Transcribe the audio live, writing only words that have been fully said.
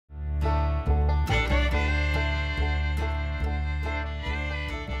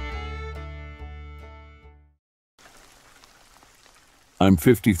I'm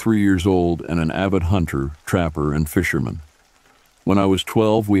 53 years old and an avid hunter, trapper, and fisherman. When I was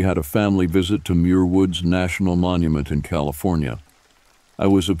 12, we had a family visit to Muir Woods National Monument in California. I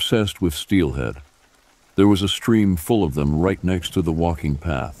was obsessed with steelhead. There was a stream full of them right next to the walking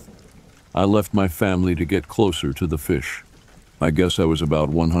path. I left my family to get closer to the fish. I guess I was about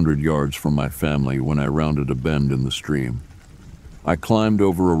 100 yards from my family when I rounded a bend in the stream. I climbed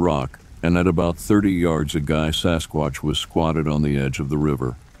over a rock, and at about 30 yards a guy Sasquatch was squatted on the edge of the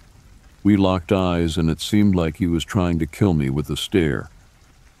river. We locked eyes, and it seemed like he was trying to kill me with a stare.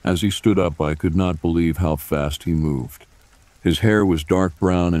 As he stood up, I could not believe how fast he moved. His hair was dark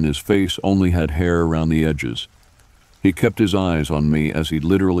brown and his face only had hair around the edges. He kept his eyes on me as he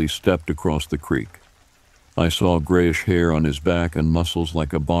literally stepped across the creek. I saw grayish hair on his back and muscles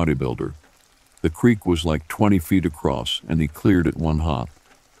like a bodybuilder. The creek was like 20 feet across, and he cleared it one hop.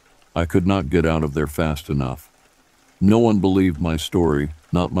 I could not get out of there fast enough. No one believed my story,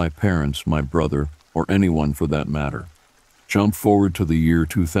 not my parents, my brother, or anyone for that matter. Jump forward to the year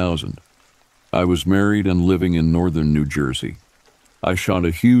 2000. I was married and living in northern New Jersey. I shot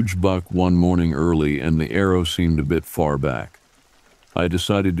a huge buck one morning early, and the arrow seemed a bit far back. I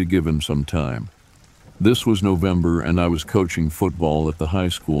decided to give him some time. This was November, and I was coaching football at the high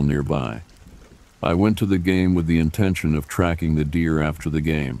school nearby. I went to the game with the intention of tracking the deer after the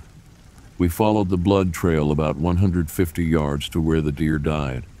game. We followed the blood trail about 150 yards to where the deer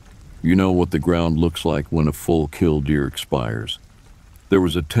died. You know what the ground looks like when a full kill deer expires. There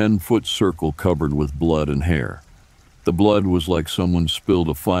was a 10-foot circle covered with blood and hair. The blood was like someone spilled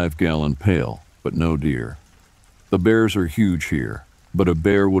a 5-gallon pail, but no deer. The bears are huge here, but a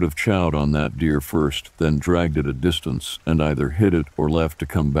bear would have chowed on that deer first, then dragged it a distance and either hit it or left to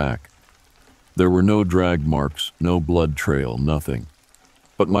come back. There were no drag marks, no blood trail, nothing.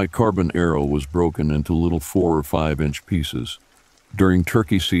 But my carbon arrow was broken into little 4 or 5-inch pieces. During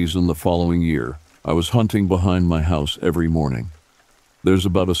turkey season the following year, I was hunting behind my house every morning. There's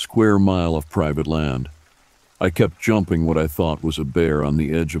about a square mile of private land. I kept jumping what I thought was a bear on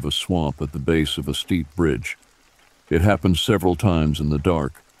the edge of a swamp at the base of a steep bridge. It happened several times in the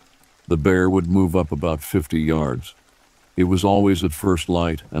dark. The bear would move up about 50 yards. It was always at first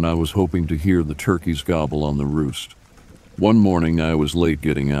light, and I was hoping to hear the turkeys gobble on the roost. One morning I was late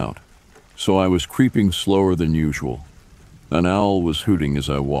getting out, so I was creeping slower than usual. An owl was hooting as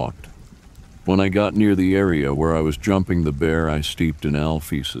I walked. When I got near the area where I was jumping the bear, I steeped in owl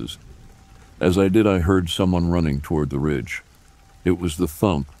feces. As I did, I heard someone running toward the ridge. It was the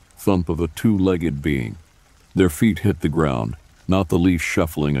thump of a 2-legged being. Their feet hit the ground, not the leaf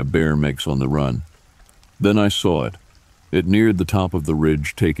shuffling a bear makes on the run. Then I saw it. It neared the top of the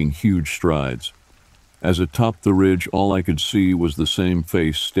ridge, taking huge strides. As it topped the ridge, all I could see was the same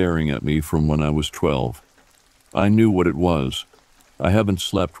face staring at me from when I was 12. I knew what it was. I haven't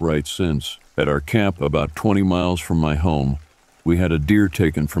slept right since. At our camp, about 20 miles from my home, we had a deer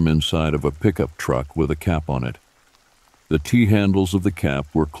taken from inside of a pickup truck with a cap on it. The T-handles of the cap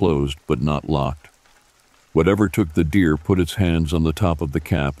were closed but not locked. Whatever took the deer put its hands on the top of the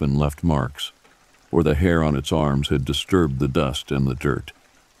cap and left marks, or the hair on its arms had disturbed the dust and the dirt.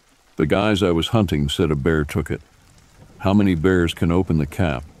 The guys I was hunting said a bear took it. How many bears can open the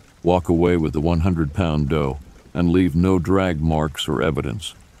cap, walk away with the 100-pound doe, and leave no drag marks or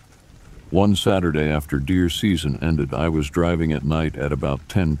evidence? One Saturday after deer season ended, I was driving at night at about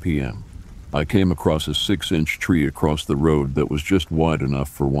 10 p.m. I came across a 6-inch tree across the road that was just wide enough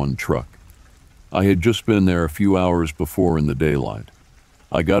for one truck. I had just been there a few hours before in the daylight.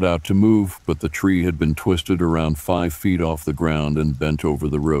 I got out to move, but the tree had been twisted around 5 feet off the ground and bent over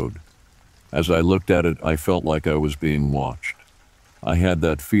the road. As I looked at it, I felt like I was being watched. I had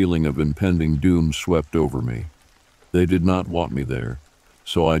that feeling of impending doom swept over me. They did not want me there,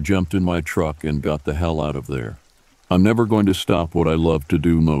 so I jumped in my truck and got the hell out of there. I'm never going to stop what I love to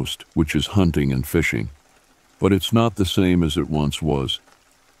do most, which is hunting and fishing. But it's not the same as it once was.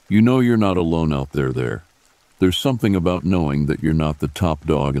 You know you're not alone out there. There's something about knowing that you're not the top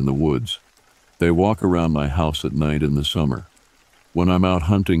dog in the woods. They walk around my house at night in the summer. When I'm out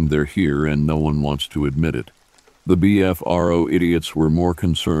hunting, they're here and no one wants to admit it. The BFRO idiots were more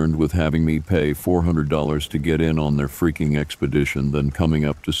concerned with having me pay $400 to get in on their freaking expedition than coming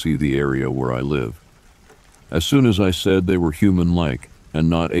up to see the area where I live. As soon as I said they were human-like and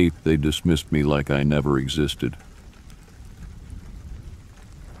not ape, they dismissed me like I never existed.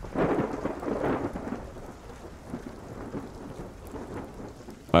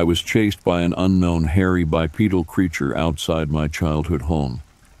 I was chased by an unknown hairy bipedal creature outside my childhood home.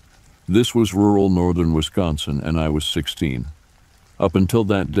 This was rural northern Wisconsin, and I was 16. Up until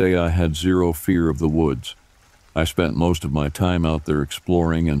that day, I had zero fear of the woods. I spent most of my time out there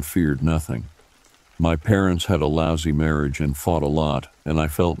exploring and feared nothing. My parents had a lousy marriage and fought a lot, and I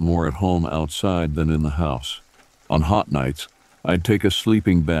felt more at home outside than in the house. On hot nights, I'd take a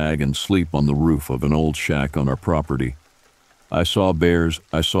sleeping bag and sleep on the roof of an old shack on our property. I saw bears,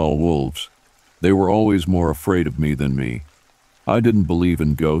 I saw wolves. They were always more afraid of me than me. I didn't believe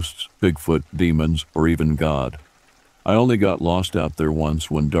in ghosts, Bigfoot, demons, or even God. I only got lost out there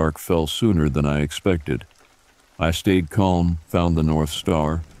once when dark fell sooner than I expected. I stayed calm, found the North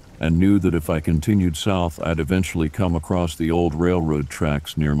Star, and knew that if I continued south, I'd eventually come across the old railroad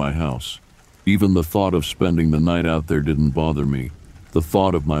tracks near my house. Even the thought of spending the night out there didn't bother me. The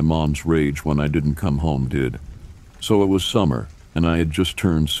thought of my mom's rage when I didn't come home did. So it was summer, and I had just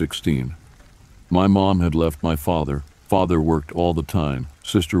turned 16. My mom had left my father. Father worked all the time.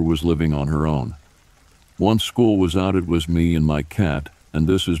 Sister was living on her own. Once school was out, it was me and my cat, and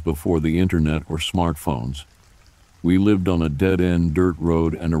this is before the internet or smartphones. We lived on a dead-end dirt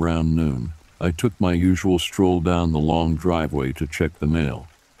road, and around noon, I took my usual stroll down the long driveway to check the mail.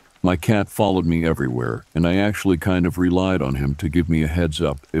 My cat followed me everywhere, and I actually kind of relied on him to give me a heads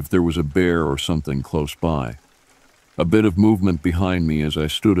up if there was a bear or something close by. A bit of movement behind me as I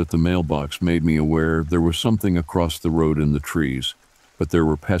stood at the mailbox made me aware there was something across the road in the trees, but there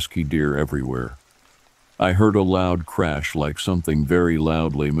were pesky deer everywhere. I heard a loud crash, like something very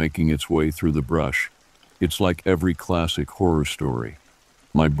loudly making its way through the brush. It's like every classic horror story.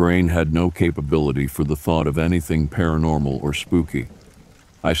 My brain had no capability for the thought of anything paranormal or spooky.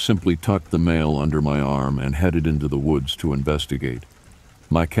 I simply tucked the mail under my arm and headed into the woods to investigate.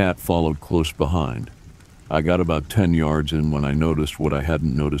 My cat followed close behind. I got about 10 yards in when I noticed what I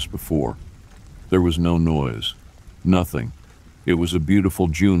hadn't noticed before. There was no noise. Nothing. It was a beautiful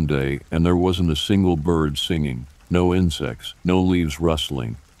June day, and there wasn't a single bird singing, no insects, no leaves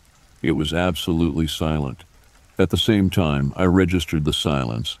rustling. It was absolutely silent. At the same time, I registered the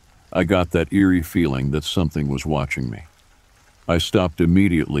silence. I got that eerie feeling that something was watching me. I stopped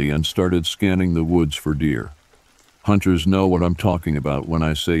immediately and started scanning the woods for deer. Hunters know what I'm talking about when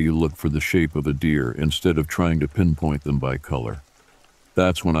I say you look for the shape of a deer instead of trying to pinpoint them by color.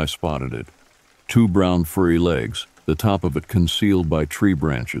 That's when I spotted it. 2 brown furry legs, the top of it concealed by tree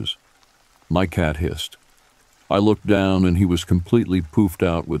branches. My cat hissed. I looked down and he was completely poofed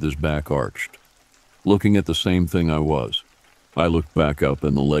out with his back arched. Looking at the same thing I was. I looked back up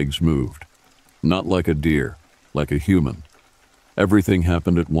and the legs moved. Not like a deer, like a human. Everything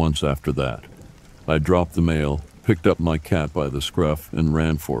happened at once after that. I dropped the mail, picked up my cat by the scruff, and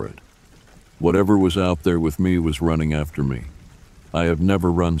ran for it. Whatever was out there with me was running after me. I have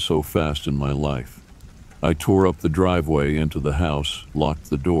never run so fast in my life. I tore up the driveway into the house, locked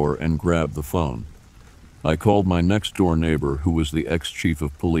the door, and grabbed the phone. I called my next-door neighbor, who was the ex-chief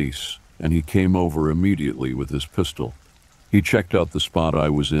of police, and he came over immediately with his pistol. He checked out the spot I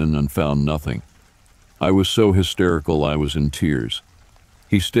was in and found nothing. I was so hysterical I was in tears.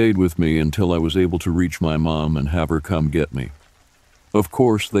 He stayed with me until I was able to reach my mom and have her come get me. Of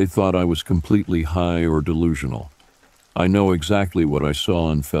course, they thought I was completely high or delusional. I know exactly what I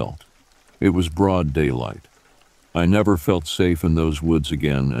saw and felt. It was broad daylight. I never felt safe in those woods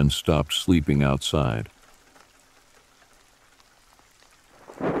again and stopped sleeping outside.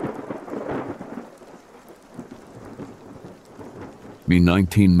 Me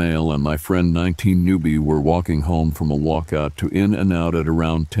 19 male and my friend 19 newbie were walking home from a walkout to in and out at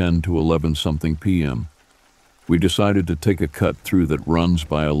around 10 to 11 something p.m. We decided to take a cut through that runs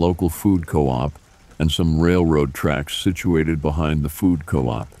by a local food co-op and some railroad tracks situated behind the food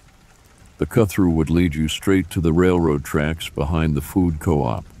co-op. The cut-through would lead you straight to the railroad tracks behind the food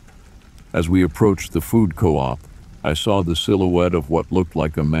co-op. As we approached the food co-op, I saw the silhouette of what looked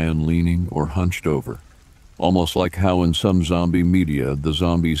like a man leaning or hunched over. Almost like how in some zombie media the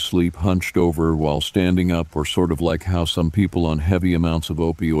zombies sleep hunched over while standing up, or sort of like how some people on heavy amounts of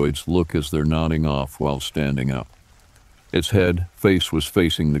opioids look as they're nodding off while standing up. Its head, face was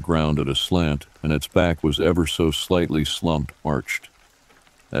facing the ground at a slant, and its back was ever so slightly slumped, arched.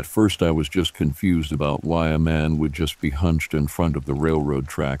 At first I was just confused about why a man would just be hunched in front of the railroad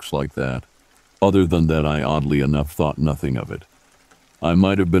tracks like that. Other than that, I oddly enough thought nothing of it. I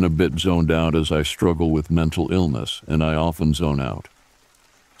might have been a bit zoned out, as I struggle with mental illness, and I often zone out.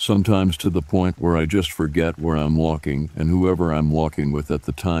 Sometimes to the point where I just forget where I'm walking, and whoever I'm walking with at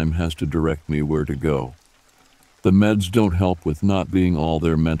the time has to direct me where to go. The meds don't help with not being all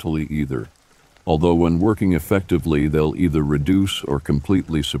there mentally either, although when working effectively they'll either reduce or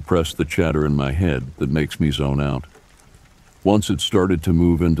completely suppress the chatter in my head that makes me zone out. Once it started to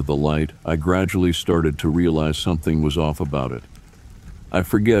move into the light, I gradually started to realize something was off about it. I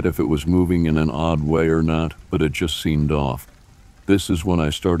forget if it was moving in an odd way or not, but it just seemed off. This is when I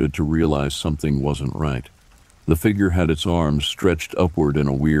started to realize something wasn't right. The figure had its arms stretched upward in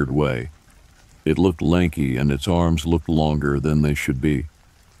a weird way. It looked lanky and its arms looked longer than they should be.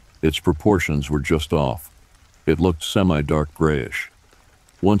 Its proportions were just off. It looked semi-dark grayish.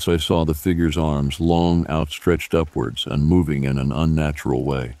 Once I saw the figure's arms long outstretched upwards and moving in an unnatural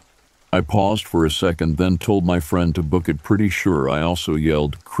way. I paused for a second, then told my friend to book it. Pretty sure I also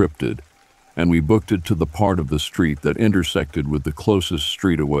yelled "Cryptid," and we booked it to the part of the street that intersected with the closest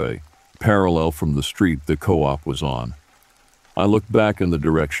street away, parallel from the street the co-op was on. I looked back in the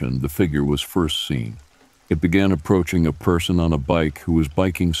direction the figure was first seen. It began approaching a person on a bike who was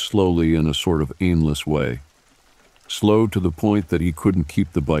biking slowly in a sort of aimless way. Slow to the point that he couldn't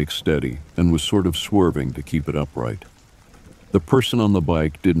keep the bike steady and was sort of swerving to keep it upright. The person on the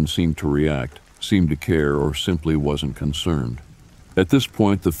bike didn't seem to react, seem to care, or simply wasn't concerned. At this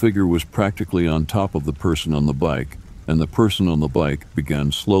point, the figure was practically on top of the person on the bike, and the person on the bike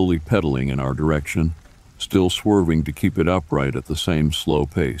began slowly pedaling in our direction, still swerving to keep it upright at the same slow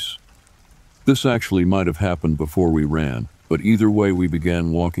pace. This actually might have happened before we ran, but either way we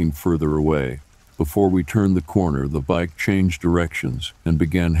began walking further away. Before we turned the corner, the bike changed directions and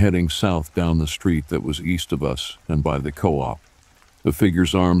began heading south down the street that was east of us and by the co-op. The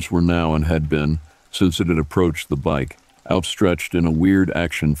figure's arms were now, and had been, since it had approached the bike, outstretched in a weird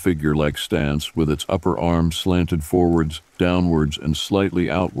action figure-like stance, with its upper arm slanted forwards, downwards, and slightly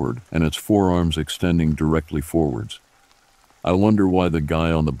outward, and its forearms extending directly forwards. I wonder why the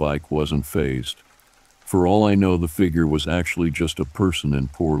guy on the bike wasn't fazed. For all I know, the figure was actually just a person in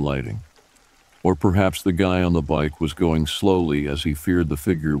poor lighting. Or perhaps the guy on the bike was going slowly as he feared the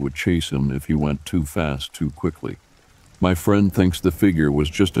figure would chase him if he went too fast too quickly. My friend thinks the figure was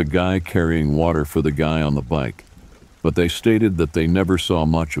just a guy carrying water for the guy on the bike, but they stated that they never saw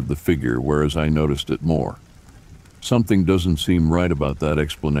much of the figure, whereas I noticed it more. Something doesn't seem right about that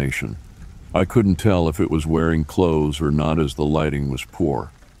explanation. I couldn't tell if it was wearing clothes or not, as the lighting was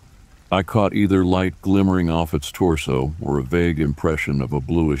poor. I caught either light glimmering off its torso or a vague impression of a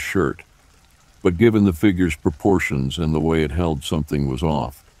bluish shirt. But given the figure's proportions and the way it held, something was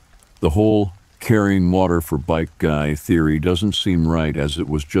off. The whole carrying water for bike guy theory doesn't seem right, as it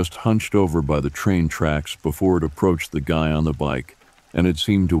was just hunched over by the train tracks before it approached the guy on the bike, and it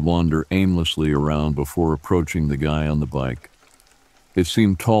seemed to wander aimlessly around before approaching the guy on the bike. It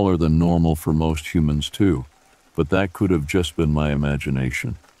seemed taller than normal for most humans too, but that could have just been my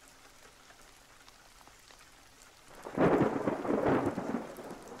imagination.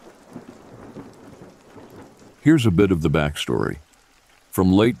 Here's a bit of the backstory.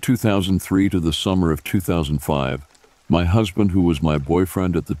 From late 2003 to the summer of 2005, my husband, who was my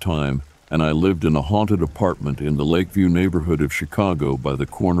boyfriend at the time, and I lived in a haunted apartment in the Lakeview neighborhood of Chicago by the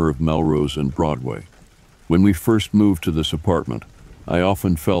corner of Melrose and Broadway. When we first moved to this apartment, I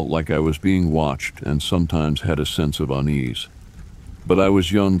often felt like I was being watched and sometimes had a sense of unease. But I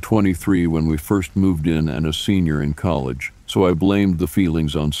was young, 23, when we first moved in and a senior in college, so I blamed the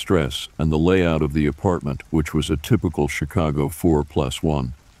feelings on stress and the layout of the apartment, which was a typical Chicago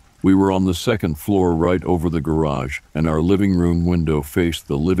 4+1. We were on the second floor right over the garage, and our living room window faced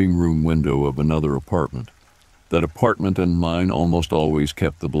the living room window of another apartment. That apartment and mine almost always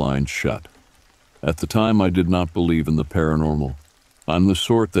kept the blinds shut. At the time, I did not believe in the paranormal. I'm the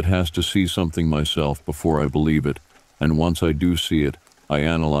sort that has to see something myself before I believe it, and once I do see it, I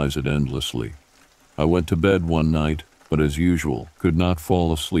analyze it endlessly. I went to bed one night, but as usual, could not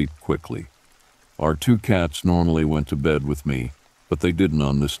fall asleep quickly. Our two cats normally went to bed with me, but they didn't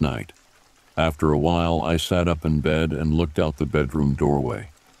on this night. After a while, I sat up in bed and looked out the bedroom doorway.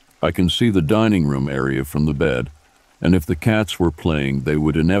 I can see the dining room area from the bed, and if the cats were playing, they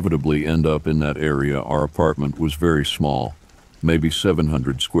would inevitably end up in that area. Our apartment was very small, maybe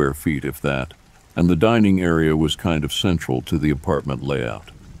 700 square feet, if that, and the dining area was kind of central to the apartment layout.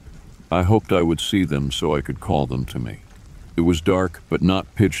 I hoped I would see them so I could call them to me. It was dark, but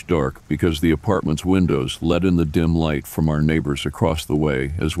not pitch dark, because the apartment's windows let in the dim light from our neighbors across the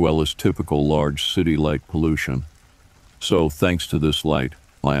way, as well as typical large city light pollution. So, thanks to this light,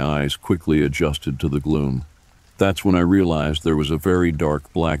 my eyes quickly adjusted to the gloom. That's when I realized there was a very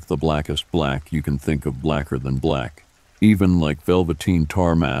dark black, the blackest black you can think of, blacker than black. Even like velveteen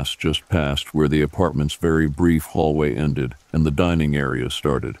tar mass just past where the apartment's very brief hallway ended and the dining area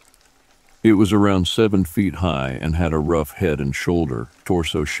started. It was around 7 feet high and had a rough head and shoulder,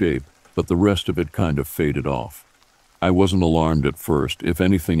 torso shape, but the rest of it kind of faded off. I wasn't alarmed at first. If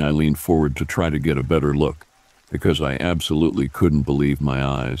anything, I leaned forward to try to get a better look, because I absolutely couldn't believe my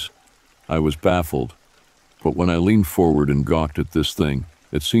eyes. I was baffled. But when I leaned forward and gawked at this thing,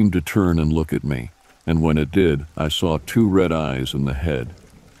 it seemed to turn and look at me, and when it did, I saw 2 red eyes in the head.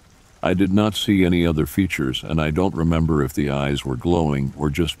 I did not see any other features, and I don't remember if the eyes were glowing or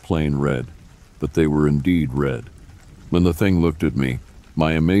just plain red, but they were indeed red. When the thing looked at me,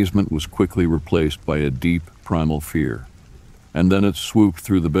 my amazement was quickly replaced by a deep, primal fear. And then it swooped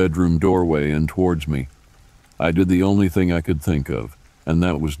through the bedroom doorway and towards me. I did the only thing I could think of, and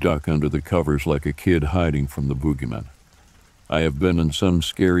that was duck under the covers like a kid hiding from the boogeyman. I have been in some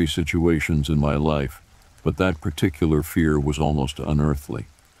scary situations in my life, but that particular fear was almost unearthly.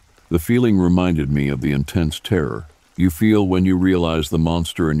 The feeling reminded me of the intense terror you feel when you realize the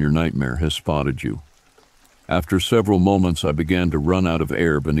monster in your nightmare has spotted you. After several moments, I began to run out of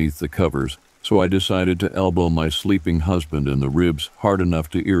air beneath the covers, so I decided to elbow my sleeping husband in the ribs hard enough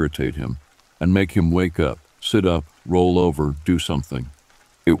to irritate him and make him wake up, sit up, roll over, do something.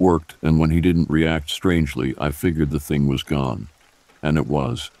 It worked, and when he didn't react strangely, I figured the thing was gone. And it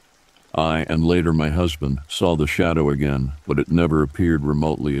was. I, and later my husband, saw the shadow again, but it never appeared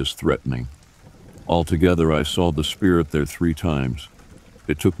remotely as threatening. Altogether, I saw the spirit there 3 times.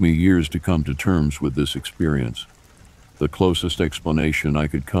 It took me years to come to terms with this experience. The closest explanation I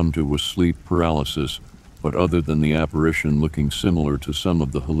could come to was sleep paralysis, but other than the apparition looking similar to some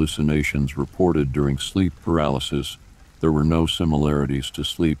of the hallucinations reported during sleep paralysis, there were no similarities to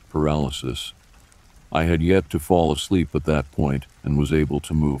sleep paralysis. I had yet to fall asleep at that point and was able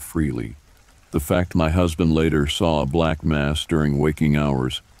to move freely. The fact my husband later saw a black mass during waking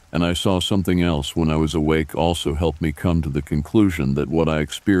hours, and I saw something else when I was awake, also helped me come to the conclusion that what I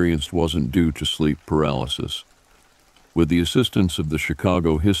experienced wasn't due to sleep paralysis. With the assistance of the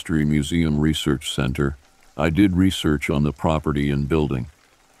Chicago History Museum Research Center, I did research on the property and building.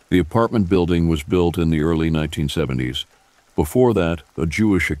 The apartment building was built in the early 1970s. Before that, a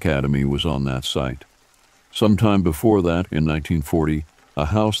Jewish academy was on that site. Sometime before that, in 1940, a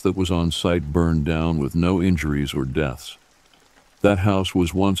house that was on site burned down with no injuries or deaths. That house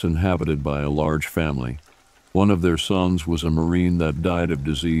was once inhabited by a large family. One of their sons was a Marine that died of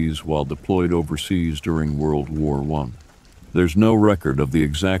disease while deployed overseas during World War I. There's no record of the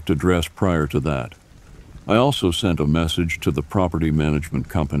exact address prior to that. I also sent a message to the property management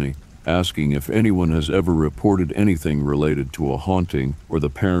company asking if anyone has ever reported anything related to a haunting or the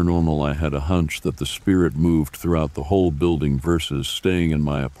paranormal. I had a hunch that the spirit moved throughout the whole building versus staying in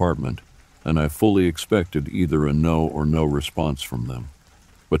my apartment, and I fully expected either a no or no response from them.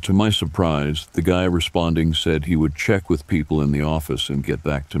 But to my surprise, the guy responding said he would check with people in the office and get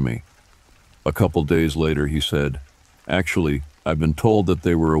back to me. A couple days later, he said, "Actually, I've been told that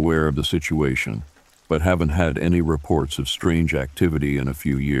they were aware of the situation, but haven't had any reports of strange activity in a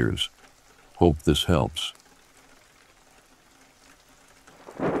few years. Hope this helps."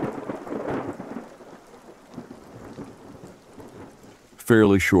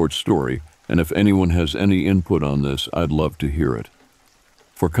 Fairly short story, and if anyone has any input on this, I'd love to hear it.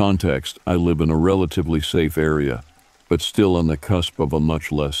 For context, I live in a relatively safe area, but still on the cusp of a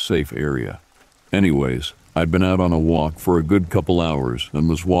much less safe area. Anyways, I'd been out on a walk for a good couple hours and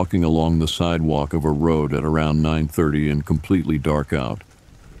was walking along the sidewalk of a road at around 9:30 and completely dark out.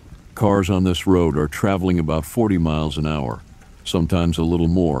 Cars on this road are traveling about 40 miles an hour, sometimes a little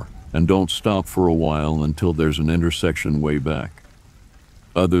more, and don't stop for a while until there's an intersection way back.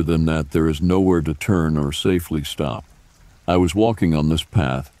 Other than that, there is nowhere to turn or safely stop. I was walking on this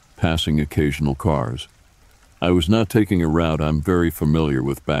path, passing occasional cars. I was not taking a route I'm very familiar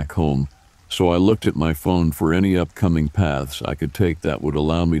with back home, so I looked at my phone for any upcoming paths I could take that would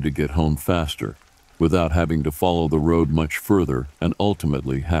allow me to get home faster, without having to follow the road much further and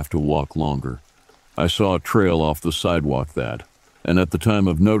ultimately have to walk longer. I saw a trail off the sidewalk and at the time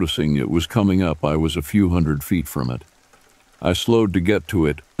of noticing it was coming up, I was a few hundred feet from it. I slowed to get to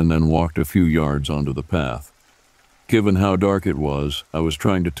it and then walked a few yards onto the path. Given how dark it was, I was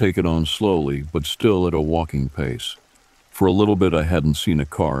trying to take it on slowly, but still at a walking pace. For a little bit I hadn't seen a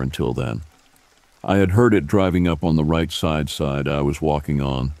car until then. I had heard it driving up on the right side I was walking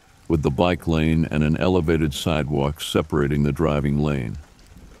on, with the bike lane and an elevated sidewalk separating the driving lane.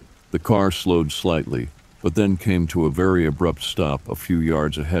 The car slowed slightly, but then came to a very abrupt stop a few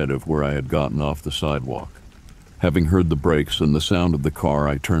yards ahead of where I had gotten off the sidewalk. Having heard the brakes and the sound of the car,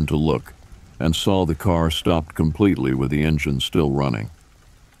 I turned to look, and saw the car stopped completely with the engine still running.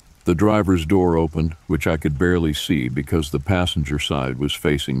 The driver's door opened, which I could barely see because the passenger side was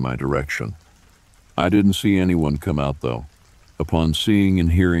facing my direction. I didn't see anyone come out though. Upon seeing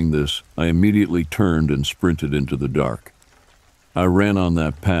and hearing this, I immediately turned and sprinted into the dark. I ran on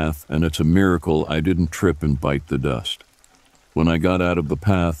that path, and it's a miracle I didn't trip and bite the dust. When I got out of the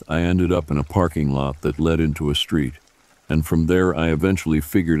path, I ended up in a parking lot that led into a street, and from there I eventually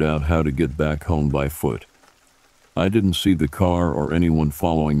figured out how to get back home by foot. I didn't see the car or anyone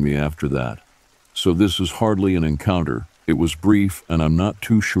following me after that, so this is hardly an encounter. It was brief, and I'm not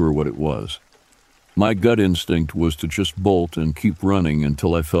too sure what it was. My gut instinct was to just bolt and keep running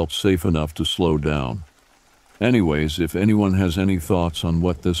until I felt safe enough to slow down. Anyways, if anyone has any thoughts on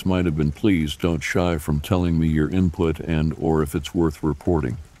what this might have been, please don't shy from telling me your input and or if it's worth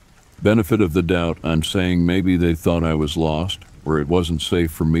reporting. Benefit of the doubt, I'm saying maybe they thought I was lost, or it wasn't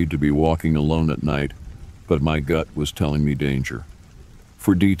safe for me to be walking alone at night, but my gut was telling me danger.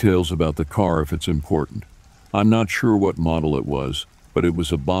 For details about the car if it's important. I'm not sure what model it was, but it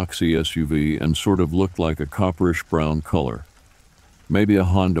was a boxy SUV and sort of looked like a copperish brown color. Maybe a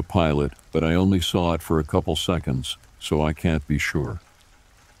Honda Pilot, but I only saw it for a couple seconds, so I can't be sure.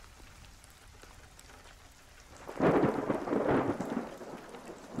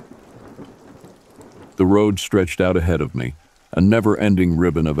 The road stretched out ahead of me, a never-ending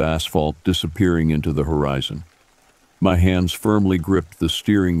ribbon of asphalt disappearing into the horizon. My hands firmly gripped the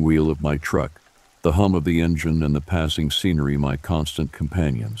steering wheel of my truck, the hum of the engine and the passing scenery my constant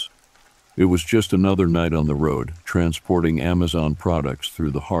companions. It was just another night on the road, transporting Amazon products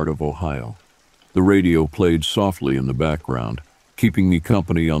through the heart of Ohio. The radio played softly in the background, keeping me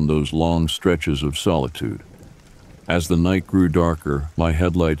company on those long stretches of solitude. As the night grew darker, my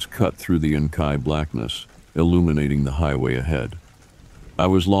headlights cut through the inky blackness, illuminating the highway ahead. I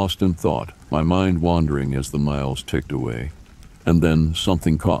was lost in thought, my mind wandering as the miles ticked away. And then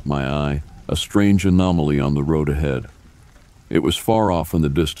something caught my eye, a strange anomaly on the road ahead. It was far off in the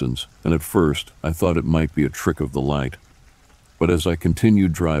distance, and at first I thought it might be a trick of the light. But as I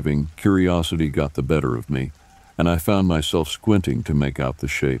continued driving, curiosity got the better of me, and I found myself squinting to make out the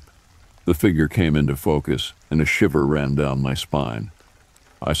shape. The figure came into focus, and a shiver ran down my spine.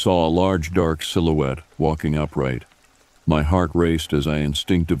 I saw a large dark silhouette walking upright. My heart raced as I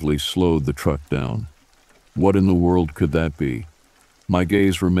instinctively slowed the truck down. What in the world could that be? My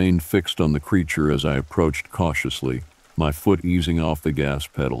gaze remained fixed on the creature as I approached cautiously, my foot easing off the gas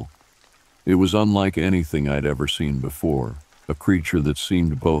pedal. It was unlike anything I'd ever seen before, a creature that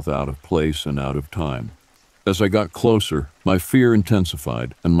seemed both out of place and out of time. As I got closer, my fear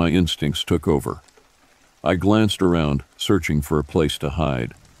intensified and my instincts took over. I glanced around, searching for a place to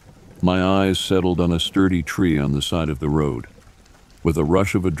hide. My eyes settled on a sturdy tree on the side of the road. With a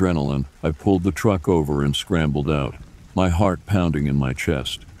rush of adrenaline, I pulled the truck over and scrambled out, my heart pounding in my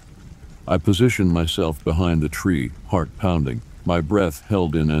chest. I positioned myself behind the tree, heart pounding, my breath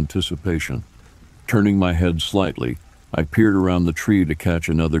held in anticipation. Turning my head slightly, I peered around the tree to catch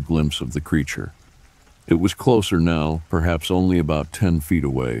another glimpse of the creature. It was closer now, perhaps only about 10 feet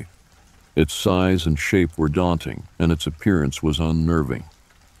away. Its size and shape were daunting, and its appearance was unnerving.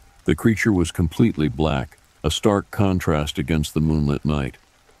 The creature was completely black, a stark contrast against the moonlit night.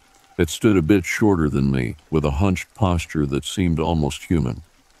 It stood a bit shorter than me, with a hunched posture that seemed almost human.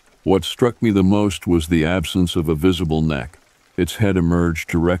 What struck me the most was the absence of a visible neck. Its head emerged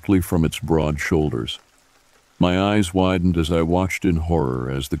directly from its broad shoulders. My eyes widened as I watched in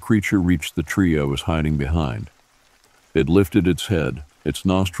horror as the creature reached the tree I was hiding behind. It lifted its head, its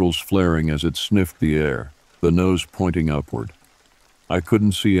nostrils flaring as it sniffed the air, the nose pointing upward. I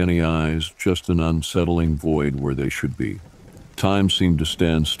couldn't see any eyes, just an unsettling void where they should be. Time seemed to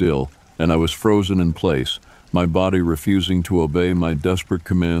stand still, and I was frozen in place, my body refusing to obey my desperate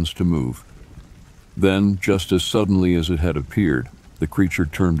commands to move. Then, just as suddenly as it had appeared, the creature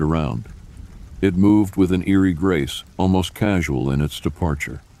turned around. It moved with an eerie grace, almost casual in its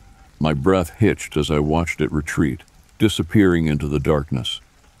departure. My breath hitched as I watched it retreat, disappearing into the darkness.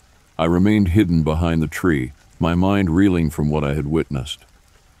 I remained hidden behind the tree, my mind reeling from what I had witnessed.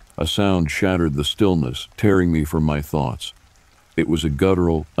 A sound shattered the stillness, tearing me from my thoughts. It was a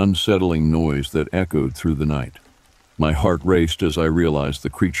guttural, unsettling noise that echoed through the night. My heart raced as I realized the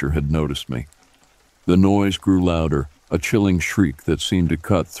creature had noticed me. The noise grew louder, a chilling shriek that seemed to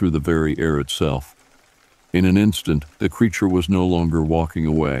cut through the very air itself. In an instant, the creature was no longer walking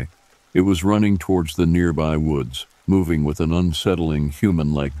away. It was running towards the nearby woods, moving with an unsettling,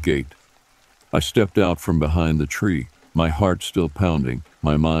 human-like gait. I stepped out from behind the tree, my heart still pounding,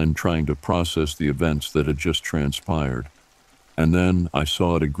 my mind trying to process the events that had just transpired. And then I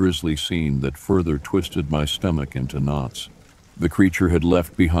saw a grisly scene that further twisted my stomach into knots. The creature had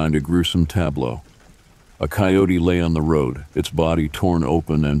left behind a gruesome tableau. A coyote lay on the road, its body torn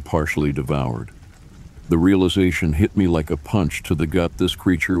open and partially devoured. The realization hit me like a punch to the gut. This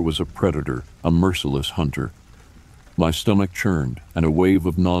creature was a predator, a merciless hunter. My stomach churned, and a wave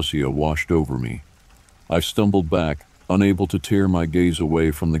of nausea washed over me. I stumbled back, unable to tear my gaze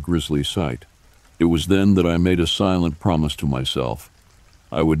away from the grisly sight. It was then that I made a silent promise to myself.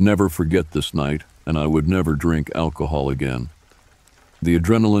 I would never forget this night, and I would never drink alcohol again. The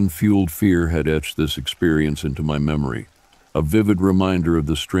adrenaline-fueled fear had etched this experience into my memory, a vivid reminder of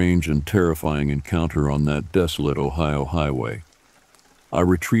the strange and terrifying encounter on that desolate Ohio highway. I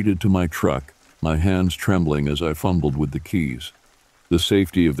retreated to my truck, my hands trembling as I fumbled with the keys. The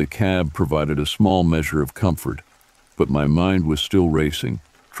safety of the cab provided a small measure of comfort, but my mind was still racing,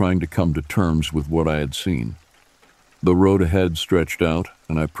 trying to come to terms with what I had seen. The road ahead stretched out,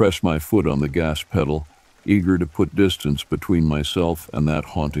 and I pressed my foot on the gas pedal, eager to put distance between myself and that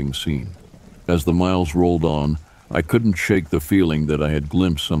haunting scene. As the miles rolled on, I couldn't shake the feeling that I had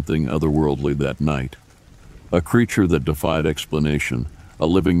glimpsed something otherworldly that night. A creature that defied explanation, a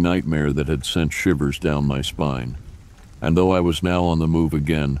living nightmare that had sent shivers down my spine. And though I was now on the move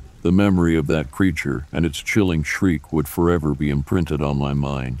again, the memory of that creature and its chilling shriek would forever be imprinted on my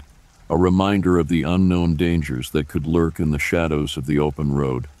mind, a reminder of the unknown dangers that could lurk in the shadows of the open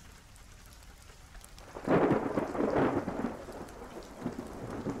road.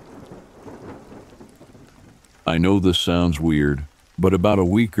 I know this sounds weird, but about a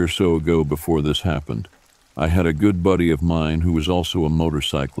week or so ago before this happened, I had a good buddy of mine who was also a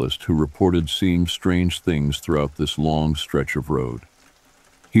motorcyclist who reported seeing strange things throughout this long stretch of road.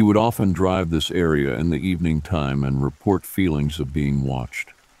 He would often drive this area in the evening time and report feelings of being watched.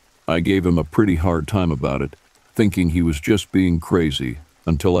 I gave him a pretty hard time about it, thinking he was just being crazy,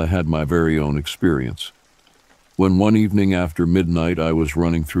 until I had my very own experience. When one evening after midnight I was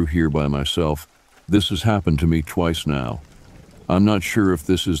running through here by myself, this has happened to me twice now. I'm not sure if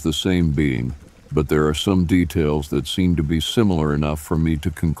this is the same being, but there are some details that seem to be similar enough for me to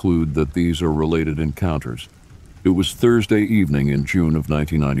conclude that these are related encounters. It was Thursday evening in June of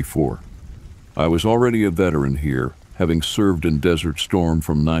 1994. I was already a veteran here, having served in Desert Storm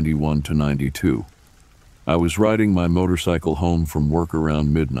from 91 to 92. I was riding my motorcycle home from work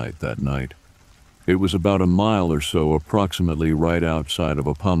around midnight that night. It was about a mile or so approximately right outside of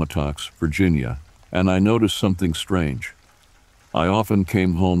Appomattox, Virginia, and I noticed something strange. I often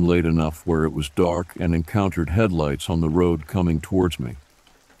came home late enough where it was dark and encountered headlights on the road coming towards me.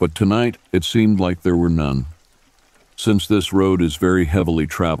 But tonight, it seemed like there were none. Since this road is very heavily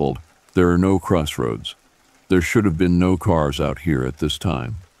traveled, there are no crossroads. There should have been no cars out here at this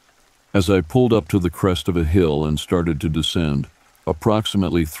time. As I pulled up to the crest of a hill and started to descend,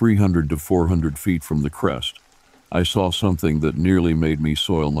 approximately 300 to 400 feet from the crest, I saw something that nearly made me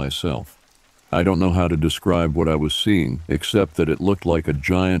soil myself. I don't know how to describe what I was seeing, except that it looked like a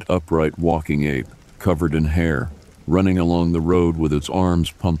giant upright walking ape, covered in hair, running along the road with its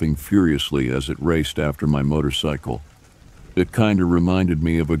arms pumping furiously as it raced after my motorcycle. It kinda reminded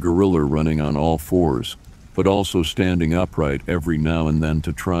me of a gorilla running on all fours, but also standing upright every now and then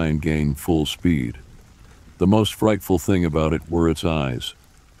to try and gain full speed. The most frightful thing about it were its eyes.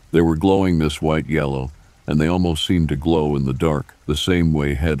 They were glowing this white-yellow, and they almost seemed to glow in the dark, the same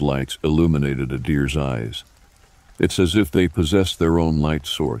way headlights illuminated a deer's eyes. It's as if they possessed their own light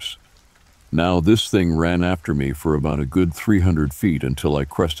source. Now this thing ran after me for about a good 300 feet until I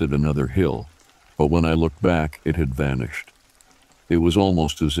crested another hill, but when I looked back, it had vanished. It was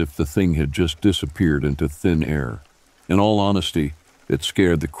almost as if the thing had just disappeared into thin air. In all honesty, it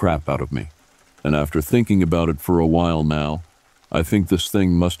scared the crap out of me, and after thinking about it for a while now, I think this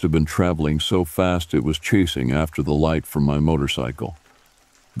thing must have been traveling so fast it was chasing after the light from my motorcycle.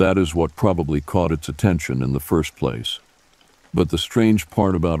 That is what probably caught its attention in the first place. But the strange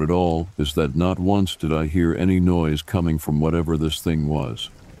part about it all is that not once did I hear any noise coming from whatever this thing was.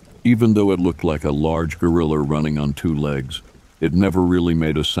 Even though it looked like a large gorilla running on two legs, it never really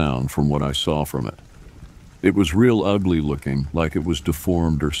made a sound from what I saw from it. It was real ugly looking, like it was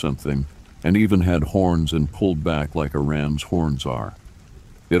deformed or something, and even had horns and pulled back like a ram's horns are.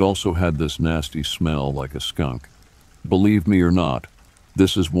 It also had this nasty smell like a skunk. Believe me or not,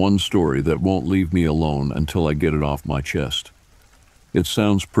 this is one story that won't leave me alone until I get it off my chest. It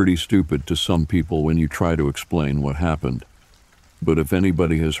sounds pretty stupid to some people when you try to explain what happened, but if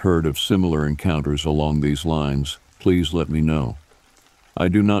anybody has heard of similar encounters along these lines, please let me know. I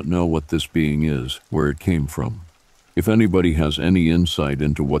do not know what this being is, where it came from. If anybody has any insight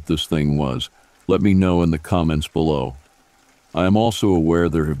into what this thing was, let me know in the comments below. I am also aware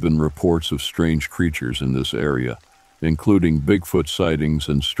there have been reports of strange creatures in this area, including Bigfoot sightings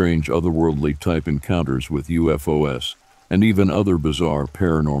and strange otherworldly type encounters with UFOs, and even other bizarre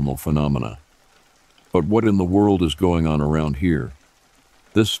paranormal phenomena. But what in the world is going on around here?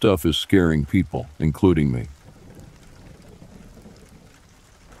 This stuff is scaring people, including me.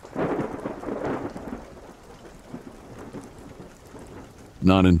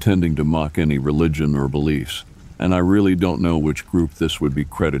 not intending to mock any religion or beliefs, and I really don't know which group this would be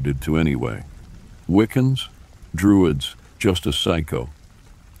credited to anyway. Wiccans? Druids? Just a psycho.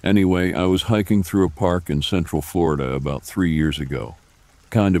 Anyway, I was hiking through a park in Central Florida about 3 years ago.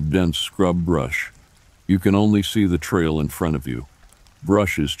 Kind of dense scrub brush. You can only see the trail in front of you.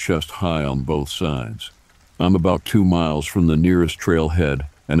 Brush is chest high on both sides. I'm about 2 miles from the nearest trailhead,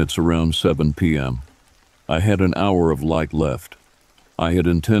 and it's around 7 p.m. I had an hour of light left. I had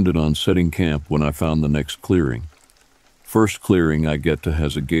intended on setting camp when I found the next clearing. First clearing I get to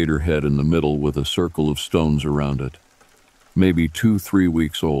has a gator head in the middle with a circle of stones around it. Maybe 2-3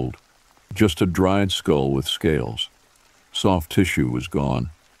 weeks old. Just a dried skull with scales. Soft tissue was gone.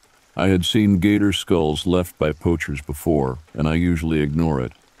 I had seen gator skulls left by poachers before, and I usually ignore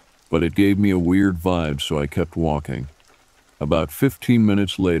it, but it gave me a weird vibe, so I kept walking. About 15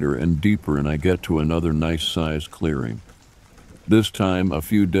 minutes later and deeper and I get to another nice-sized clearing. This time, a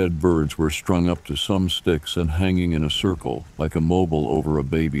few dead birds were strung up to some sticks and hanging in a circle, like a mobile over a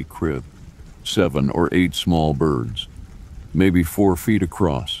baby crib. 7 or 8 small birds, maybe 4 feet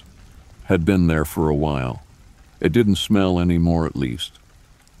across, had been there for a while. It didn't smell anymore, at least.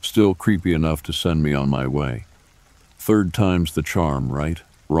 Still creepy enough to send me on my way. Third time's the charm, right?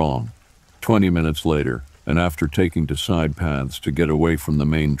 Wrong. 20 minutes later, and after taking to side paths to get away from the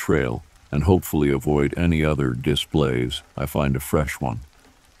main trail and hopefully avoid any other displays, I find a fresh one.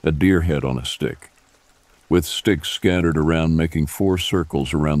 A deer head on a stick, with sticks scattered around, making 4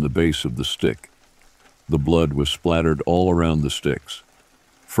 circles around the base of the stick. The blood was splattered all around the sticks,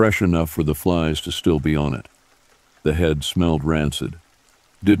 fresh enough for the flies to still be on it. The head smelled rancid.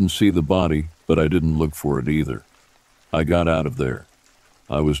 Didn't see the body, but I didn't look for it either. I got out of there.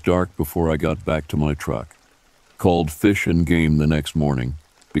 I was dark before I got back to my truck. Called Fish and Game the next morning,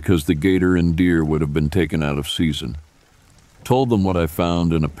 because the gator and deer would have been taken out of season. Told them what I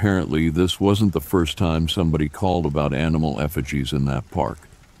found, and apparently this wasn't the first time somebody called about animal effigies in that park.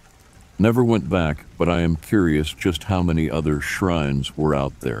 Never went back, but I am curious just how many other shrines were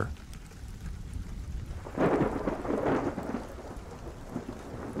out there.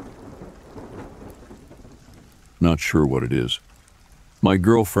 Not sure what it is. My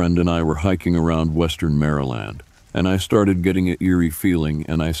girlfriend and I were hiking around western Maryland, and I started getting an eerie feeling,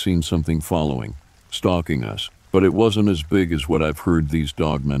 and I seen something following, stalking us, but it wasn't as big as what I've heard these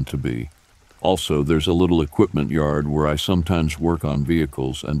dogmen to be. Also, there's a little equipment yard where I sometimes work on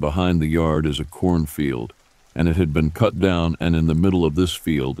vehicles, and behind the yard is a cornfield, and it had been cut down, and in the middle of this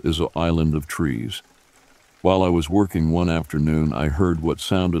field is an island of trees. While I was working one afternoon, I heard what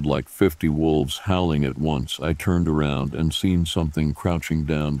sounded like 50 wolves howling at once. I turned around and seen something crouching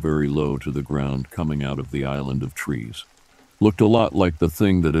down very low to the ground coming out of the island of trees. Looked a lot like the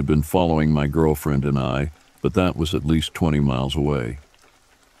thing that had been following my girlfriend and I, but that was at least 20 miles away.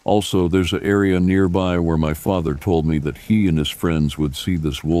 Also, there's an area nearby where my father told me that he and his friends would see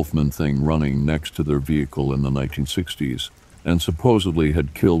this wolfman thing running next to their vehicle in the 1960s, and supposedly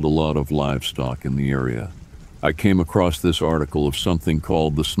had killed a lot of livestock in the area. I came across this article of something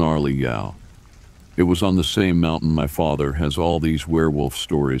called the snarly yall. It was on the same mountain my father has all these werewolf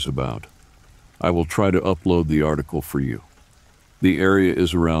stories about. I will try to upload the article for you. The area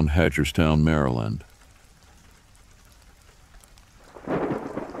is around Hagerstown, Maryland.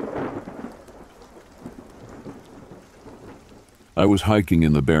 I was hiking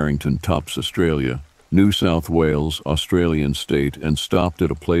in the Barrington Tops, Australia, New South Wales, Australian state, and stopped at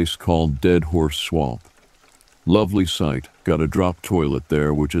a place called Dead Horse Swamp. Lovely sight, got a drop toilet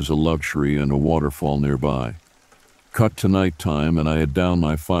there, which is a luxury, and a waterfall nearby. Cut to night time, and I had downed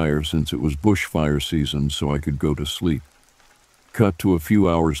my fire since it was bushfire season, so I could go to sleep. Cut to a few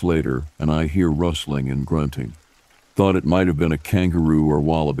hours later, and I hear rustling and grunting. Thought it might have been a kangaroo or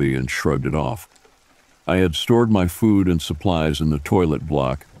wallaby and shrugged it off. I had stored my food and supplies in the toilet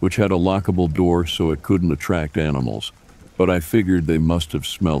block, which had a lockable door so it couldn't attract animals, but I figured they must have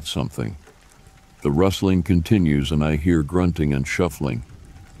smelt something. The rustling continues and I hear grunting and shuffling.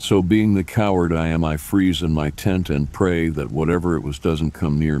 So being the coward I am, I freeze in my tent and pray that whatever it was doesn't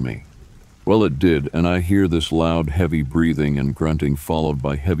come near me. Well, it did, and I hear this loud, heavy breathing and grunting followed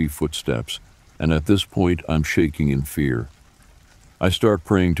by heavy footsteps, and at this point I'm shaking in fear. I start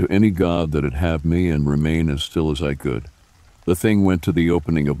praying to any god that'd have me and remain as still as I could. The thing went to the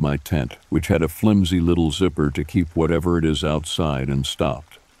opening of my tent, which had a flimsy little zipper to keep whatever it is outside, and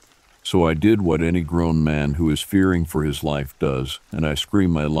stopped. So I did what any grown man who is fearing for his life does, and I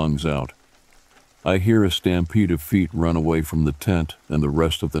scream my lungs out. I hear a stampede of feet run away from the tent, and the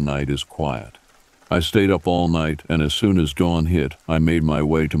rest of the night is quiet. I stayed up all night, and as soon as dawn hit, I made my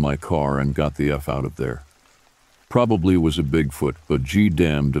way to my car and got the F out of there. Probably was a Bigfoot, but gee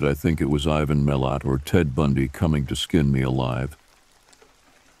damn did I think it was Ivan Milat or Ted Bundy coming to skin me alive.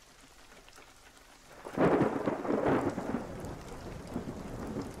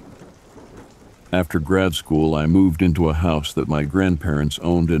 After grad school, I moved into a house that my grandparents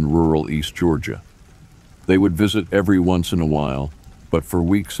owned in rural East Georgia. They would visit every once in a while, but for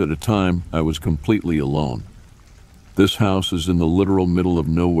weeks at a time, I was completely alone. This house is in the literal middle of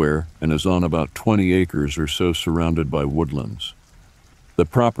nowhere and is on about 20 acres or so, surrounded by woodlands. The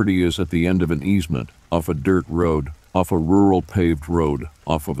property is at the end of an easement, off a dirt road, off a rural paved road,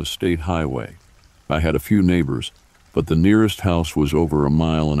 off of a state highway. I had a few neighbors, but the nearest house was over 1.5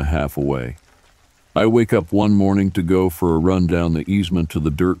 miles away. I wake up one morning to go for a run down the easement to the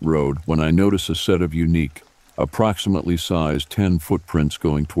dirt road when I notice a set of unique, approximately sized 10 footprints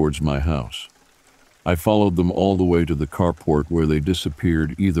going towards my house. I followed them all the way to the carport where they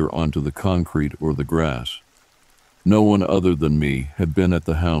disappeared either onto the concrete or the grass. No one other than me had been at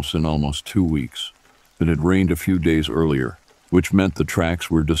the house in almost 2 weeks. It had rained a few days earlier, which meant the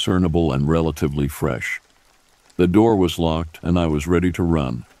tracks were discernible and relatively fresh. The door was locked and I was ready to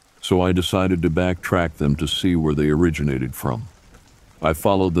run, so I decided to backtrack them to see where they originated from. I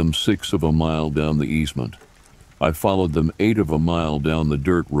followed them 1/6 of a mile down the easement. I followed them 1/8 of a mile down the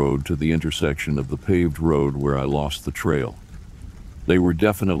dirt road to the intersection of the paved road where I lost the trail. They were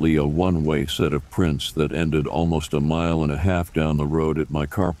definitely a one-way set of prints that ended almost 1.5 miles down the road at my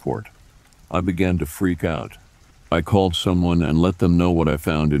carport. I began to freak out. I called someone and let them know what I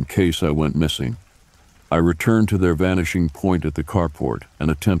found in case I went missing. I returned to their vanishing point at the carport and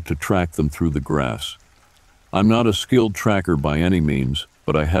attempt to track them through the grass. I'm not a skilled tracker by any means,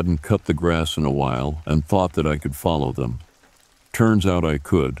 but I hadn't cut the grass in a while and thought that I could follow them. Turns out I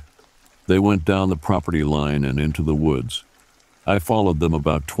could. They went down the property line and into the woods. I followed them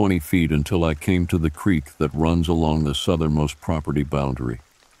about 20 feet until I came to the creek that runs along the southernmost property boundary.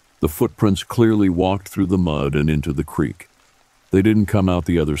 The footprints clearly walked through the mud and into the creek. They didn't come out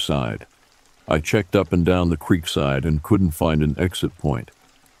the other side. I checked up and down the creek side and couldn't find an exit point.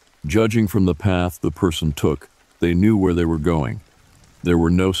 Judging from the path the person took, they knew where they were going. There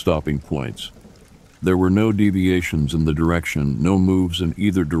were no stopping points. There were no deviations in the direction, no moves in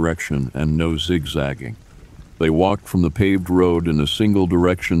either direction, and no zigzagging. They walked from the paved road in a single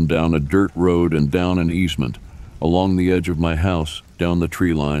direction down a dirt road and down an easement, along the edge of my house, down the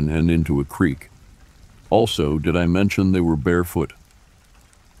tree line, and into a creek. Also, did I mention they were barefoot?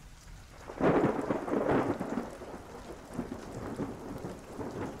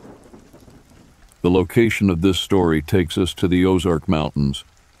 The location of this story takes us to the Ozark Mountains,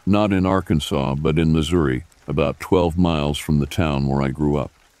 not in Arkansas, but in Missouri, about 12 miles from the town where I grew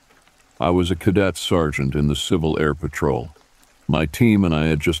up. I was a cadet sergeant in the Civil Air Patrol. My team and I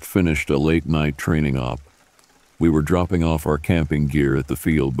had just finished a late-night training op. We were dropping off our camping gear at the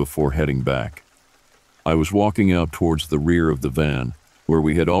field before heading back. I was walking out towards the rear of the van, where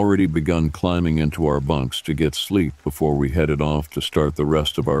we had already begun climbing into our bunks to get sleep before we headed off to start the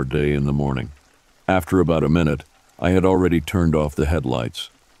rest of our day in the morning. After about a minute, I had already turned off the headlights.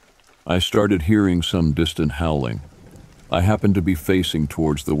 I started hearing some distant howling. I happened to be facing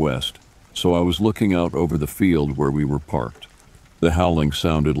towards the west, so I was looking out over the field where we were parked. The howling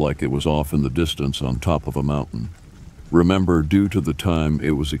sounded like it was off in the distance on top of a mountain. Remember, due to the time,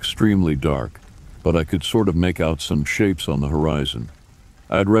 it was extremely dark, but I could sort of make out some shapes on the horizon.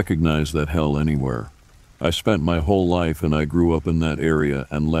 I'd recognize that hell anywhere. I spent my whole life and I grew up in that area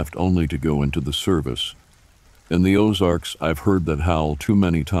and left only to go into the service. In the Ozarks, I've heard that howl too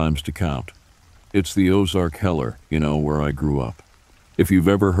many times to count. It's the Ozark Heller, where I grew up. If you've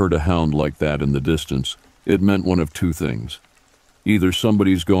ever heard a hound like that in the distance, it meant one of two things. Either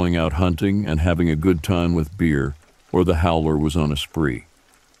somebody's going out hunting and having a good time with beer, or the howler was on a spree.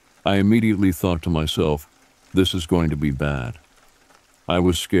 I immediately thought to myself, this is going to be bad. I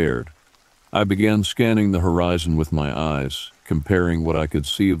was scared. I began scanning the horizon with my eyes, comparing what I could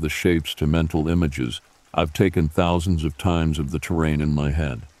see of the shapes to mental images I've taken thousands of times of the terrain in my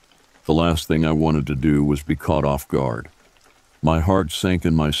head. The last thing I wanted to do was be caught off guard. My heart sank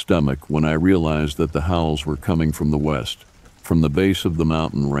in my stomach when I realized that the howls were coming from the west, from the base of the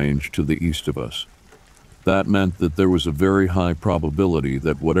mountain range to the east of us. That meant that there was a very high probability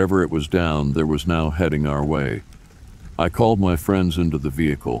that whatever it was down there was now heading our way. I called my friends into the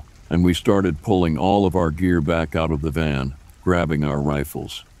vehicle, and we started pulling all of our gear back out of the van, grabbing our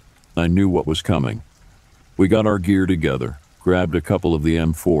rifles. I knew what was coming. We got our gear together, grabbed a couple of the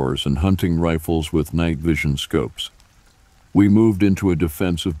M4s and hunting rifles with night vision scopes. We moved into a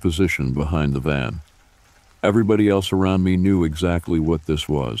defensive position behind the van. Everybody else around me knew exactly what this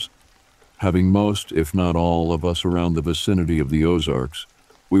was. Having most, if not all, of us around the vicinity of the Ozarks,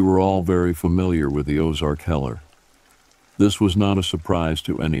 we were all very familiar with the Ozark Heller. This was not a surprise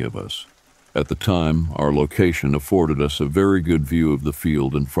to any of us. At the time, our location afforded us a very good view of the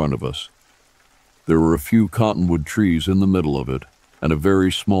field in front of us. There were a few cottonwood trees in the middle of it, and a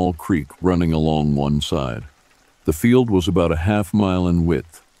very small creek running along one side. The field was about a half-mile in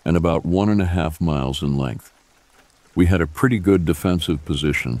width and about 1.5 miles in length. We had a pretty good defensive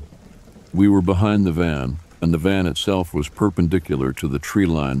position. We were behind the van, and the van itself was perpendicular to the tree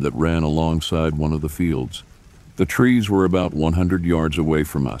line that ran alongside one of the fields. The trees were about 100 yards away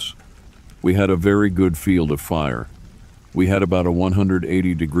from us. We had a very good field of fire. We had about a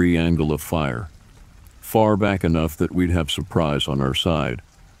 180-degree angle of fire. Far back enough that we'd have surprise on our side,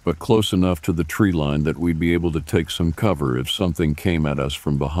 but close enough to the tree line that we'd be able to take some cover if something came at us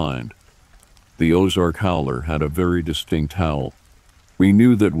from behind. The Ozark Howler had a very distinct howl. We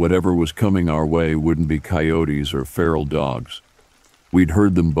knew that whatever was coming our way wouldn't be coyotes or feral dogs. We'd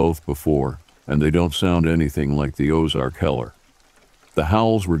heard them both before, and they don't sound anything like the Ozark Heller. The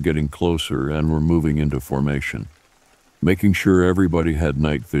howls were getting closer and were moving into formation. Making sure everybody had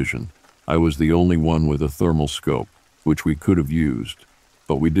night vision, I was the only one with a thermal scope, which we could have used,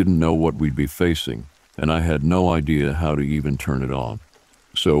 but we didn't know what we'd be facing, and I had no idea how to even turn it on.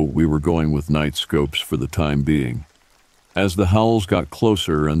 So we were going with night scopes for the time being. As the howls got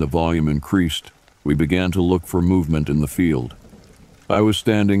closer and the volume increased, we began to look for movement in the field. I was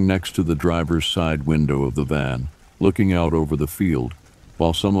standing next to the driver's side window of the van, looking out over the field,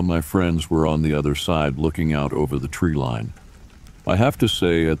 while some of my friends were on the other side looking out over the tree line. I have to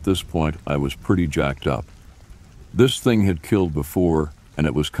say, at this point, I was pretty jacked up. This thing had killed before, and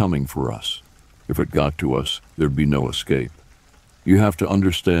it was coming for us. If it got to us, there'd be no escape. You have to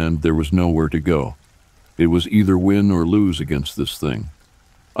understand there was nowhere to go. It was either win or lose against this thing.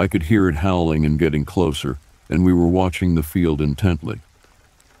 I could hear it howling and getting closer, and we were watching the field intently.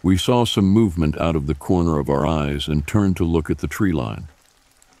 We saw some movement out of the corner of our eyes and turned to look at the tree line.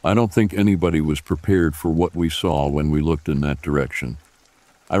 I don't think anybody was prepared for what we saw when we looked in that direction.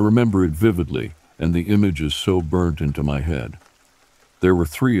 I remember it vividly, and the image is so burnt into my head. There were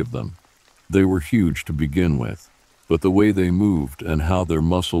 3 of them. They were huge to begin with, but the way they moved and how their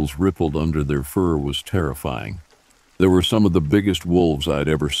muscles rippled under their fur was terrifying. There were some of the biggest wolves I'd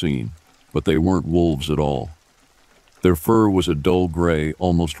ever seen, but they weren't wolves at all. Their fur was a dull gray,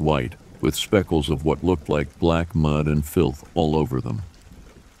 almost white, with speckles of what looked like black mud and filth all over them.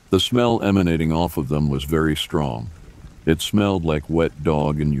 The smell emanating off of them was very strong. It smelled like wet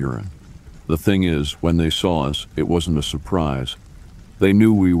dog and urine. The thing is, when they saw us, it wasn't a surprise. They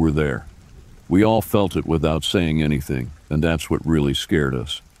knew we were there. We all felt it without saying anything, and that's what really scared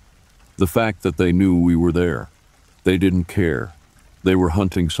us. The fact that they knew we were there. They didn't care. They were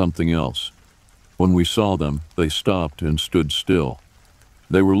hunting something else. When we saw them, they stopped and stood still.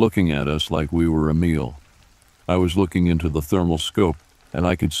 They were looking at us like we were a meal. I was looking into the thermal scope, and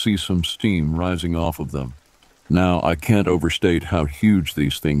I could see some steam rising off of them. Now, I can't overstate how huge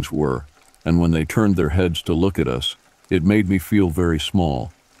these things were, and when they turned their heads to look at us, it made me feel very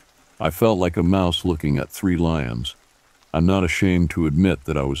small. I felt like a mouse looking at 3 lions. I'm not ashamed to admit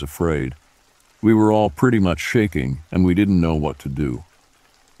that I was afraid. We were all pretty much shaking, and we didn't know what to do.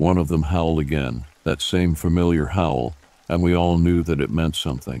 One of them howled again, that same familiar howl, and we all knew that it meant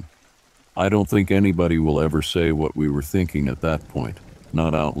something. I don't think anybody will ever say what we were thinking at that point.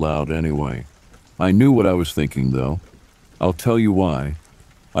 Not out loud anyway. I knew what I was thinking, though. I'll tell you why.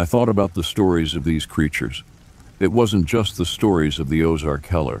 I thought about the stories of these creatures. It wasn't just the stories of the Ozark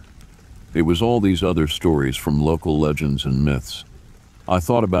Heller. It was all these other stories from local legends and myths. I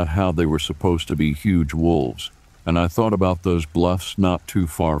thought about how they were supposed to be huge wolves, and I thought about those bluffs not too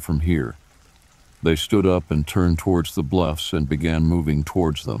far from here. They stood up and turned towards the bluffs and began moving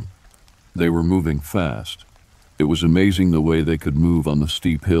towards them. They were moving fast. It was amazing the way they could move on the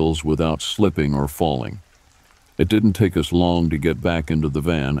steep hills without slipping or falling. It didn't take us long to get back into the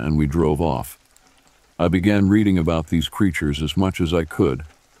van, and we drove off. I began reading about these creatures as much as I could,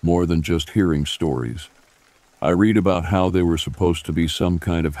 more than just hearing stories. I read about how they were supposed to be some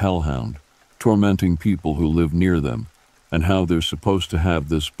kind of hellhound, tormenting people who live near them, and how they're supposed to have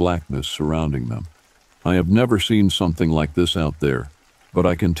this blackness surrounding them. I have never seen something like this out there, but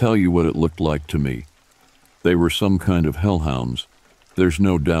I can tell you what it looked like to me. They were some kind of hellhounds. There's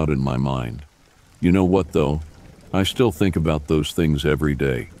no doubt in my mind. You know what, though? I still think about those things every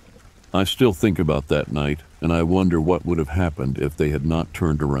day. I still think about that night, and I wonder what would have happened if they had not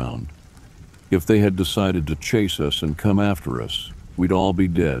turned around. If they had decided to chase us and come after us, we'd all be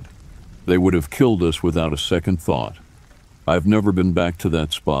dead. They would have killed us without a second thought. I've never been back to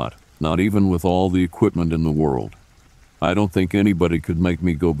that spot, not even with all the equipment in the world. I don't think anybody could make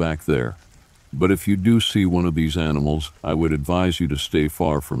me go back there. But if you do see one of these animals, I would advise you to stay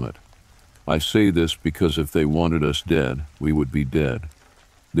far from it. I say this because if they wanted us dead, we would be dead.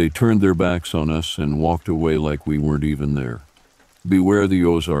 They turned their backs on us and walked away like we weren't even there. Beware the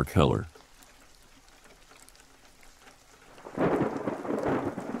Ozark Heller.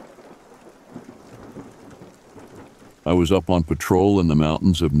 I was up on patrol in the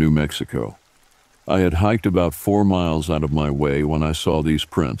mountains of New Mexico. I had hiked about 4 miles out of my way when I saw these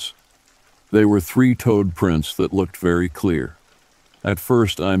prints. They were 3-toed prints that looked very clear. At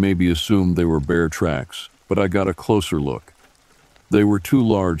first, I maybe assumed they were bear tracks, but I got a closer look. They were too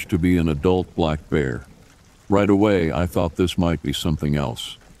large to be an adult black bear. Right away, I thought this might be something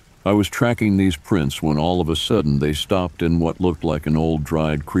else. I was tracking these prints when all of a sudden they stopped in what looked like an old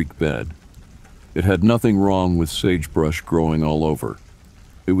dried creek bed. It had nothing wrong with sagebrush growing all over.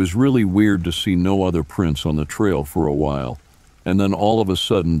 It was really weird to see no other prints on the trail for a while, and then all of a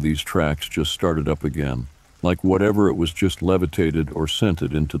sudden these tracks just started up again, like whatever it was just levitated or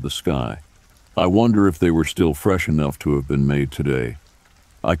scented into the sky. I wonder if they were still fresh enough to have been made today.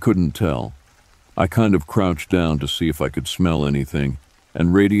 I couldn't tell. I kind of crouched down to see if I could smell anything,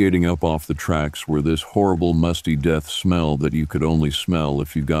 and radiating up off the tracks were this horrible musty death smell that you could only smell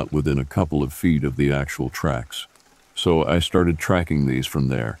if you got within a couple of feet of the actual tracks. So I started tracking these from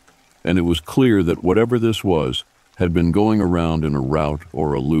there, and it was clear that whatever this was had been going around in a route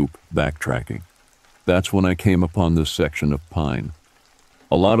or a loop backtracking. That's when I came upon this section of pine.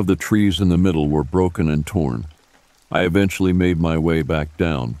 A lot of the trees in the middle were broken and torn. I eventually made my way back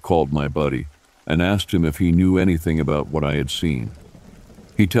down, called my buddy, and asked him if he knew anything about what I had seen.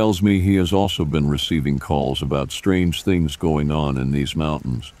 He tells me he has also been receiving calls about strange things going on in these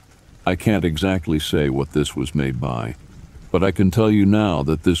mountains. I can't exactly say what this was made by, but I can tell you now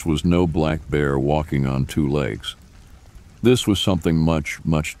that this was no black bear walking on 2 legs. This was something much,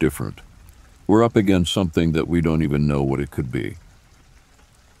 much different. We're up against something that we don't even know what it could be.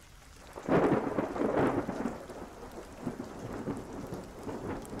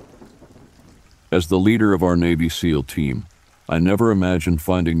 As the leader of our Navy SEAL team, I never imagined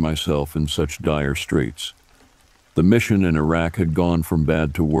finding myself in such dire straits. The mission in Iraq had gone from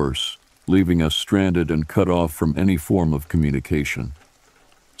bad to worse, leaving us stranded and cut off from any form of communication.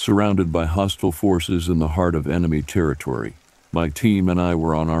 Surrounded by hostile forces in the heart of enemy territory, my team and I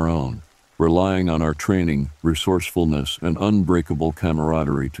were on our own, relying on our training, resourcefulness, and unbreakable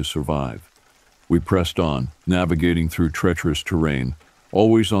camaraderie to survive. We pressed on, navigating through treacherous terrain,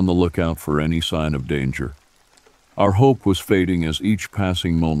 always on the lookout for any sign of danger. Our hope was fading as each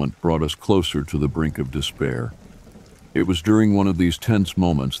passing moment brought us closer to the brink of despair. It was during one of these tense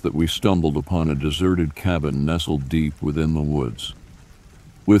moments that we stumbled upon a deserted cabin nestled deep within the woods.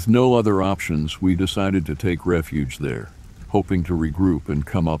 With no other options, we decided to take refuge there, hoping to regroup and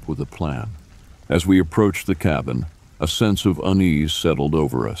come up with a plan. As we approached the cabin, a sense of unease settled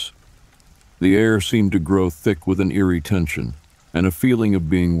over us. The air seemed to grow thick with an eerie tension, and a feeling of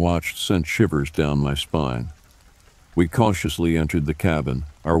being watched sent shivers down my spine. We cautiously entered the cabin,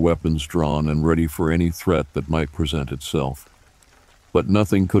 our weapons drawn and ready for any threat that might present itself. But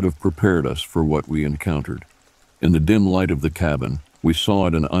nothing could have prepared us for what we encountered. In the dim light of the cabin, we saw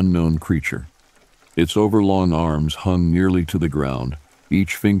an unknown creature. Its overlong arms hung nearly to the ground,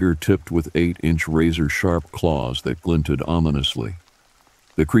 each finger tipped with 8-inch razor-sharp claws that glinted ominously.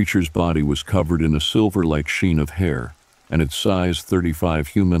 The creature's body was covered in a silver-like sheen of hair, and its size 35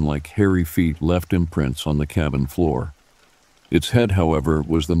 human-like hairy feet left imprints on the cabin floor. Its head, however,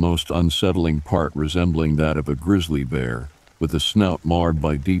 was the most unsettling part, resembling that of a grizzly bear, with a snout marred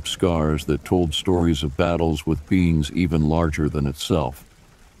by deep scars that told stories of battles with beings even larger than itself.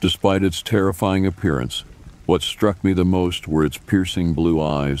 Despite its terrifying appearance, what struck me the most were its piercing blue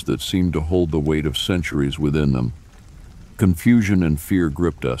eyes that seemed to hold the weight of centuries within them. Confusion and fear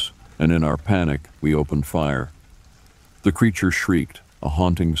gripped us, and in our panic, we opened fire. The creature shrieked, a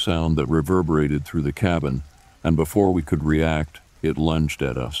haunting sound that reverberated through the cabin, and before we could react, it lunged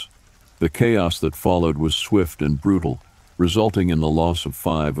at us. The chaos that followed was swift and brutal, resulting in the loss of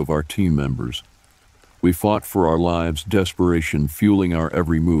 5 of our team members. We fought for our lives, desperation fueling our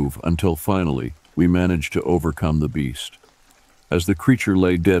every move, until finally, we managed to overcome the beast. As the creature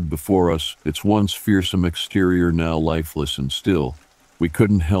lay dead before us, its once fearsome exterior now lifeless and still, we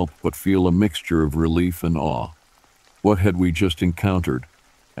couldn't help but feel a mixture of relief and awe. What had we just encountered?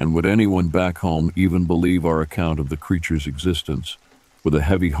 And would anyone back home even believe our account of the creature's existence? With a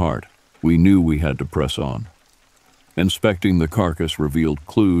heavy heart, we knew we had to press on. Inspecting the carcass revealed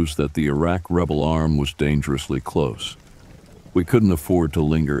clues that the Iraq rebel arm was dangerously close. We couldn't afford to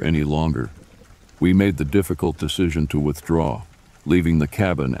linger any longer. We made the difficult decision to withdraw, leaving the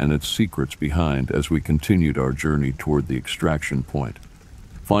cabin and its secrets behind as we continued our journey toward the extraction point.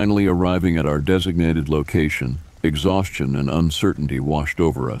 Finally arriving at our designated location, exhaustion and uncertainty washed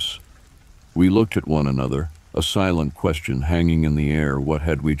over us. We looked at one another, a silent question hanging in the air. What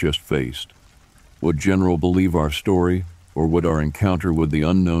had we just faced? Would General believe our story, or would our encounter with the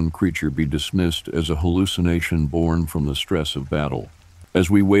unknown creature be dismissed as a hallucination born from the stress of battle? As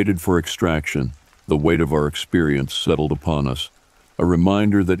we waited for extraction, the weight of our experience settled upon us, a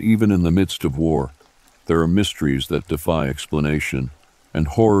reminder that even in the midst of war, there are mysteries that defy explanation and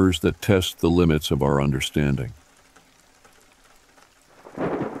horrors that test the limits of our understanding.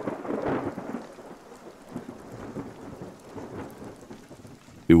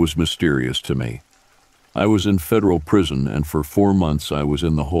 It was mysterious to me. I was in federal prison, and for 4 months I was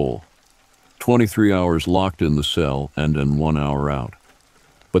in the hole. 23 hours locked in the cell and then 1 hour out.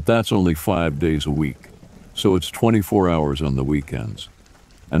 But that's only 5 days a week, so it's 24 hours on the weekends.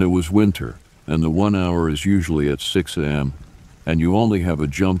 And it was winter, and the 1 hour is usually at 6 a.m., and you only have a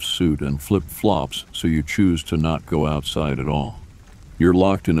jumpsuit and flip-flops, so you choose to not go outside at all. You're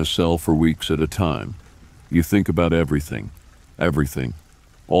locked in a cell for weeks at a time. You think about everything.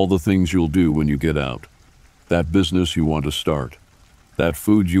 All the things you'll do when you get out. That business you want to start. That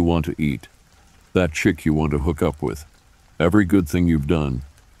food you want to eat. That chick you want to hook up with. Every good thing you've done.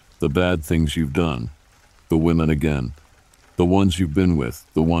 The bad things you've done. The women again. The ones you've been with.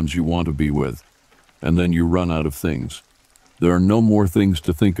 The ones you want to be with. And then you run out of things. There are no more things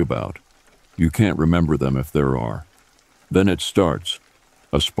to think about. You can't remember them if there are. Then it starts.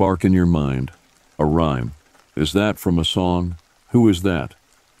 A spark in your mind. A rhyme. Is that from a song? Who is that?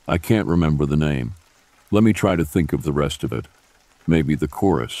 I can't remember the name. Let me try to think of the rest of it. Maybe the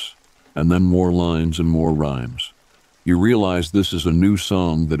chorus. And then more lines and more rhymes. You realize this is a new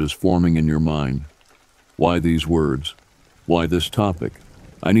song that is forming in your mind. Why these words? Why this topic?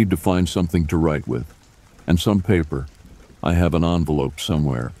 I need to find something to write with. And some paper. I have an envelope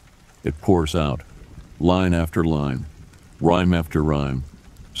somewhere. It pours out. Line after line. Rhyme after rhyme.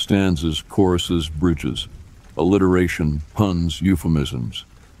 Stanzas, choruses, bridges. Alliteration, puns, euphemisms.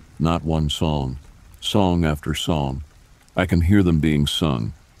 Not one song. Song after song. I can hear them being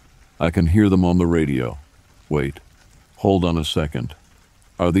sung. I can hear them on the radio. Wait. Hold on a second.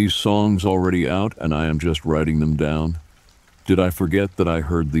 Are these songs already out and I am just writing them down? Did I forget that I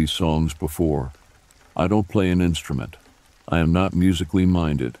heard these songs before? I don't play an instrument. I am not musically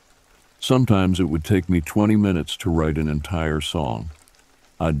minded. Sometimes it would take me 20 minutes to write an entire song.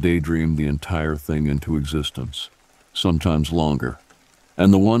 I'd daydream the entire thing into existence. Sometimes longer.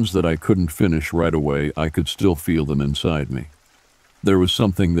 And the ones that I couldn't finish right away, I could still feel them inside me. There was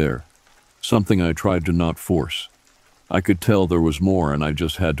something there. Something I tried to not force. I could tell there was more, and I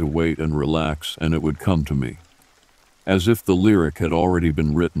just had to wait and relax, and it would come to me. As if the lyric had already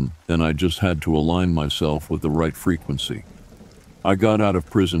been written, and I just had to align myself with the right frequency. I got out of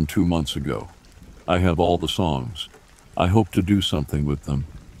prison 2 months ago. I have all the songs. I hope to do something with them.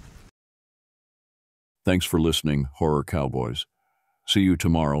 Thanks for listening, Horror Cowboys. See you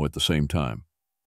tomorrow at the same time.